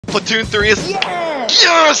Splatoon 3 is... Yes!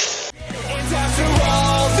 Yes!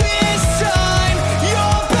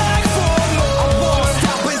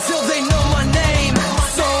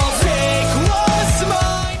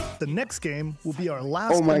 The next game will be our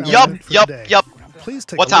last. Oh my announcement God. for today. Yup. Please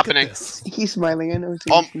take What's a look at happening? this. He's smiling. I know it's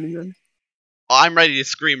really good. I'm ready to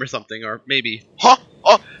scream or something, or maybe... Huh?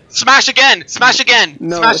 Oh! Smash again! Smash again!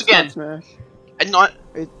 No, Smash it's again! not Smash. And not...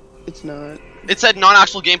 It's not. It said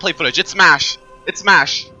non-actual gameplay footage. It's Smash. It's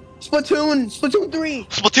Smash. Splatoon! Splatoon 3!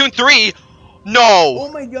 Splatoon 3? No!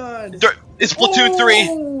 Oh my god! It's Splatoon 3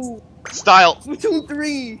 Oh! style. Splatoon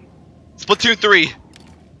 3! Splatoon 3.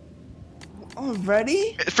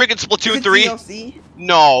 Already? Freaking Splatoon Is it 3? DLC?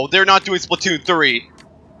 No, they're not doing Splatoon 3.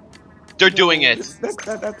 They're doing it.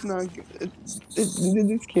 That's not good.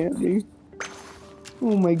 This can't be.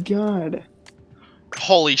 Oh my god.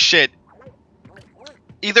 Holy shit.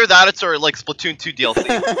 Either that or like Splatoon 2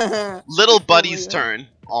 DLC. Little Buddy's turn.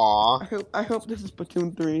 Aww. I hope this is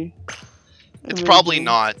Splatoon 3. It's probably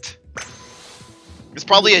not. It's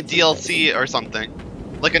probably a DLC or something.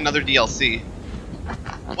 Like another DLC.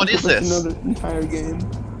 What is this? Another entire game.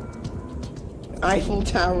 Eiffel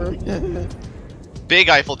Tower. Big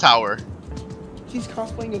Eiffel Tower. She's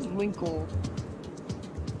cosplaying as Winkle.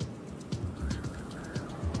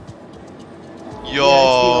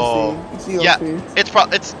 Yo. Yeah, it's DLC. Yeah,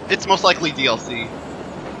 it's most likely DLC.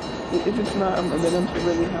 If it's not, then I'm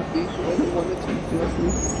really happy. I don't want it to be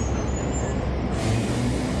DLC.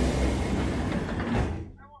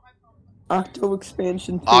 Octo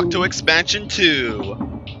Expansion 2. Octo Expansion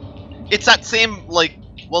 2. It's that same, like,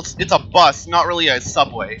 well, it's a bus, not really a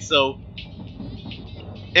subway. So,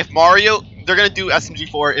 if Mario, they're gonna do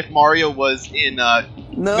SMG4 if Mario was in,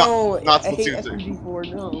 no, not I hate Splatoon 3.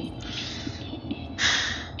 SMG4, no.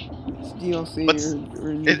 It's DLC But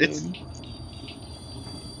or new it's game.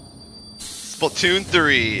 Splatoon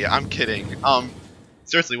 3. I'm kidding.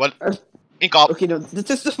 Seriously, what? Ink Op. Okay, no,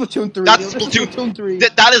 this is Splatoon 3. That's No, this is Splatoon 3.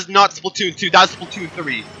 That is not Splatoon 2. That's Splatoon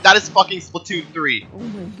 3. That is fucking Splatoon 3. Oh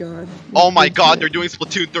my god. Oh my god, they're doing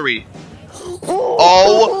Splatoon 3. Oh,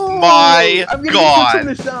 Oh my I'm gonna god.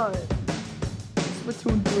 give Splatoon a shot.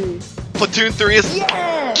 Splatoon 3. Splatoon 3 is...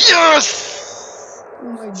 Yes! Yes!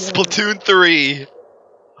 Oh my god. Splatoon 3.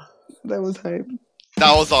 That was hype.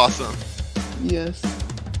 That was awesome. Yes.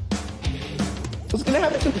 What's gonna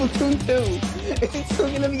happen to Splatoon 2? It's still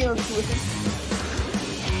gonna be on Switch.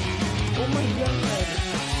 Oh my god.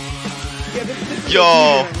 Yeah, this is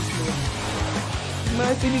Yo.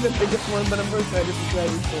 might be the biggest one, but I'm very excited to try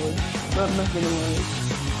this one. Not gonna lie.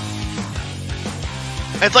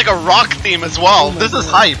 It's like a rock theme as well. Oh my This is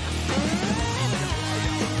god. hype.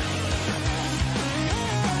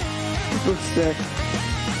 This looks sick.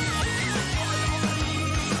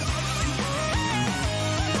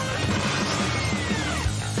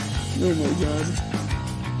 Oh my god.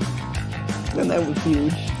 And that was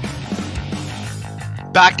huge.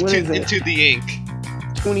 Back What to is it? into the ink.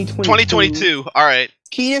 2022. 2022. All right.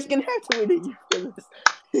 Kia's gonna have to wait a year for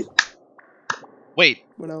this. Wait.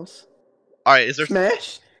 What else? All right. Is there?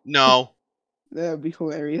 Smash? No. That would be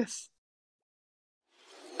hilarious.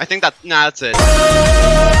 I think that. Nah, that's it.